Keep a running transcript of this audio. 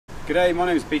G'day, my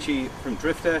name is Beechy from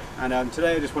Drifta, and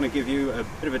today I just want to give you a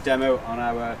bit of a demo on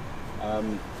our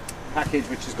package,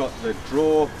 which has got the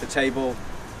drawer, the table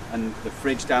and the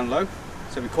fridge down low.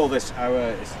 So we call this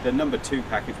it's the number 2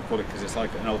 package, we call it, because it's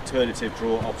like an alternative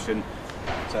drawer option.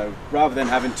 So rather than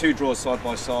having 2 drawers side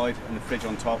by side and the fridge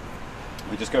on top,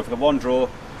 we just go for the 1 drawer,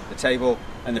 the table,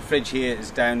 and the fridge here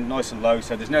is down nice and low,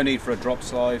 so there's no need for a drop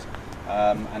slide,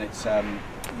 and it's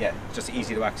just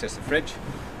easy to access the fridge.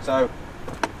 So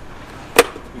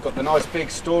we've got the nice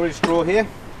big storage drawer here.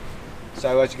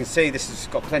 So as you can see, this has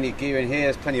got plenty of gear in here,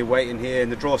 there's plenty of weight in here, and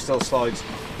the drawer still slides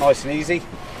nice and easy.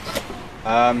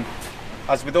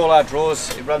 As with all our drawers,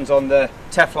 it runs on the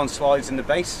Teflon slides in the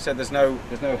base, so there's no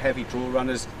heavy drawer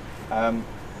runners,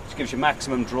 which gives you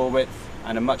maximum drawer width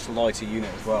and a much lighter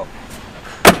unit as well.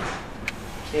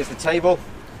 Here's the table.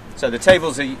 So the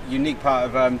table's a unique part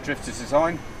of Drifta's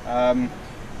design. The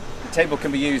table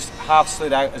can be used half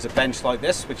slid out as a bench like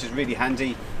this, which is really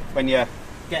handy when you're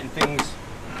getting things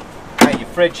out of your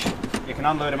fridge. You can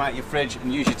unload them out of your fridge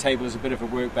and use your table as a bit of a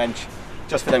workbench,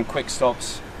 just for them quick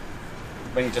stops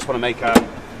when you just want to make a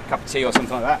cup of tea or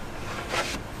something like that.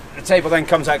 The table then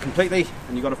comes out completely,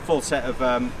 and you've got a full set of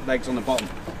legs on the bottom.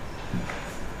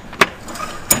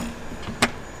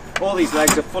 All these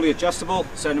legs are fully adjustable,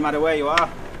 so no matter where you are,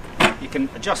 you can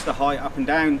adjust the height up and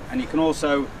down, and you can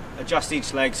also adjust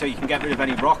each leg so you can get rid of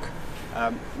any rock.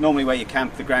 Normally where you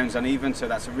camp, the ground's uneven, so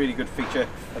that's a really good feature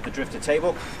of the Drifta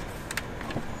table.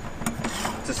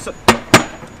 It's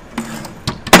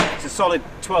a solid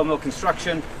 12mm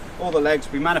construction. All the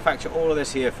legs, we manufacture all of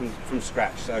this here from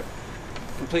scratch, so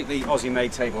completely Aussie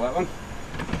made table, that one.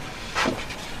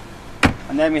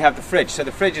 And then we have the fridge. So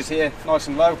the fridge is here nice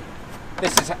and low.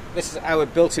 This is our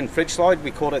built-in fridge slide.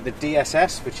 We call it the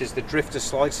DSS, which is the Drifta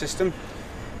slide system.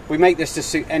 We make this to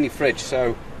suit any fridge,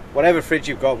 so whatever fridge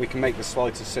you've got, we can make the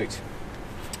slide to suit.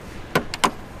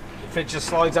 The fridge just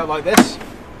slides out like this,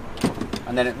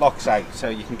 and then it locks out, so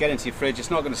you can get into your fridge. It's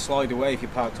not going to slide away if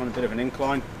you're parked on a bit of an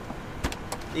incline.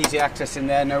 Easy access in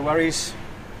there, no worries.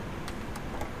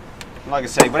 And like I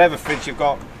say, whatever fridge you've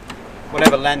got,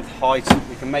 whatever length, height,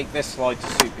 we can make this slide to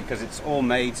suit, because it's all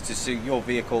made to suit your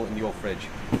vehicle and your fridge.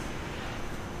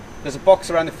 There's a box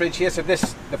around the fridge here, so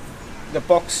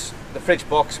the fridge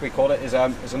box, we call it, is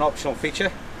an optional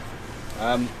feature.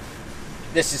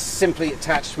 This is simply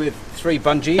attached with 3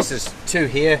 bungees. There's 2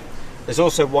 here. There's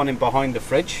also 1 in behind the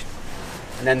fridge,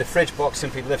 and then the fridge box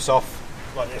simply lifts off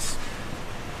like this.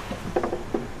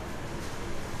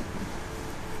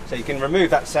 So you can remove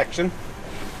that section,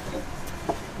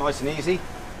 nice and easy.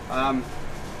 And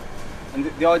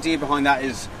the idea behind that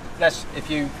is, if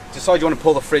you decide you want to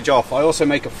pull the fridge off, I also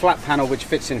make a flat panel which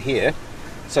fits in here,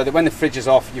 so that when the fridge is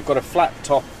off, you've got a flat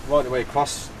top right the way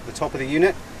across the top of the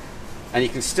unit, and you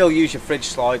can still use your fridge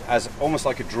slide as almost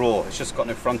like a drawer. It's just got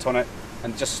no front on it,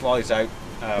 and it just slides out,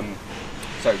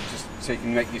 so you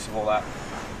can make use of all that.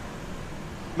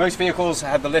 Most vehicles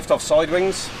have the lift-off side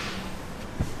wings,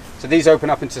 so these open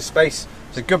up into space.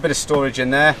 There's a good bit of storage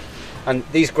in there, and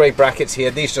these grey brackets here,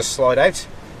 these just slide out,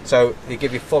 so they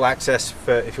give you full access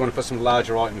for if you want to put some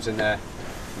larger items in there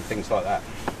and things like that.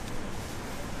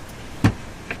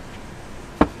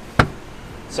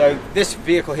 So this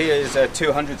vehicle here is a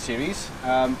 200 series,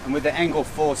 and with the angle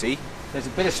 40, there's a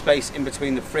bit of space in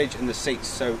between the fridge and the seats.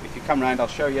 So if you come around, I'll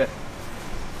show you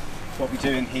what we do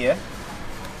in here.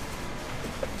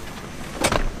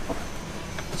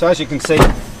 So as you can see,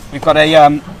 we've got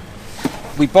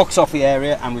we box off the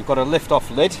area, and we've got a lift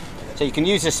off lid. So you can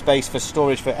use this space for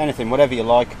storage for anything, whatever you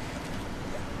like.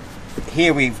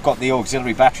 Here we've got the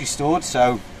auxiliary battery stored,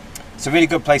 so it's a really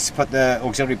good place to put the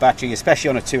auxiliary battery,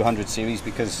 especially on a 200 series,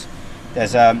 because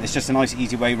it's just a nice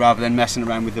easy way rather than messing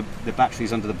around with the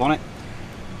batteries under the bonnet.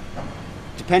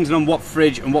 Depending on what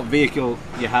fridge and what vehicle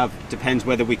you have, depends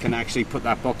whether we can actually put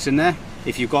that box in there.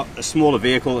 If you've got a smaller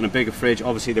vehicle and a bigger fridge,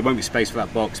 obviously there won't be space for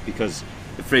that box, because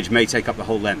the fridge may take up the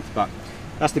whole length. But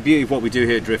that's the beauty of what we do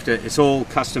here at Drifta. It's all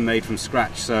custom made from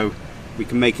scratch, so we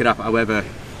can make it up however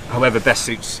best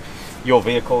suits your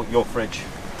vehicle, your fridge.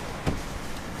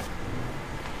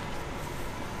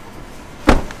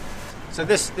 So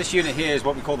this unit here is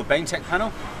what we call the Baintech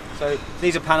panel. So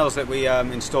these are panels that we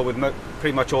install with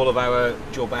pretty much all of our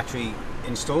dual battery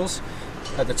installs.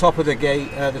 At the top of the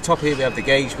top here we have the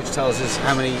gauge, which tells us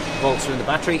how many volts are in the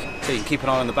battery, so you can keep an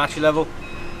eye on the battery level.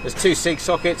 There's 2 SIG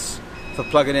sockets for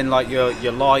plugging in like your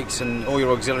lights and all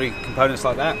your auxiliary components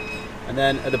like that. And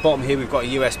then at the bottom here we've got a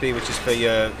USB, which is for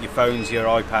your phones, your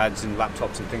iPads and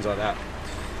laptops and things like that.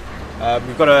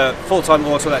 We've got a full-time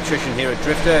auto electrician here at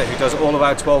Drifta who does all of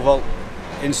our 12 volt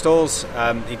installs.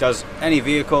 He does any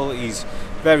vehicle. He's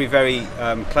very, very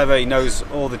clever. He knows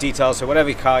all the details. So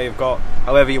whatever car you've got,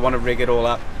 however you want to rig it all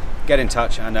up, get in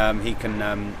touch, and he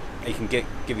can give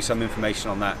you some information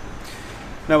on that.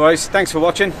 No worries. Thanks for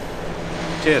watching.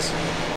 Cheers.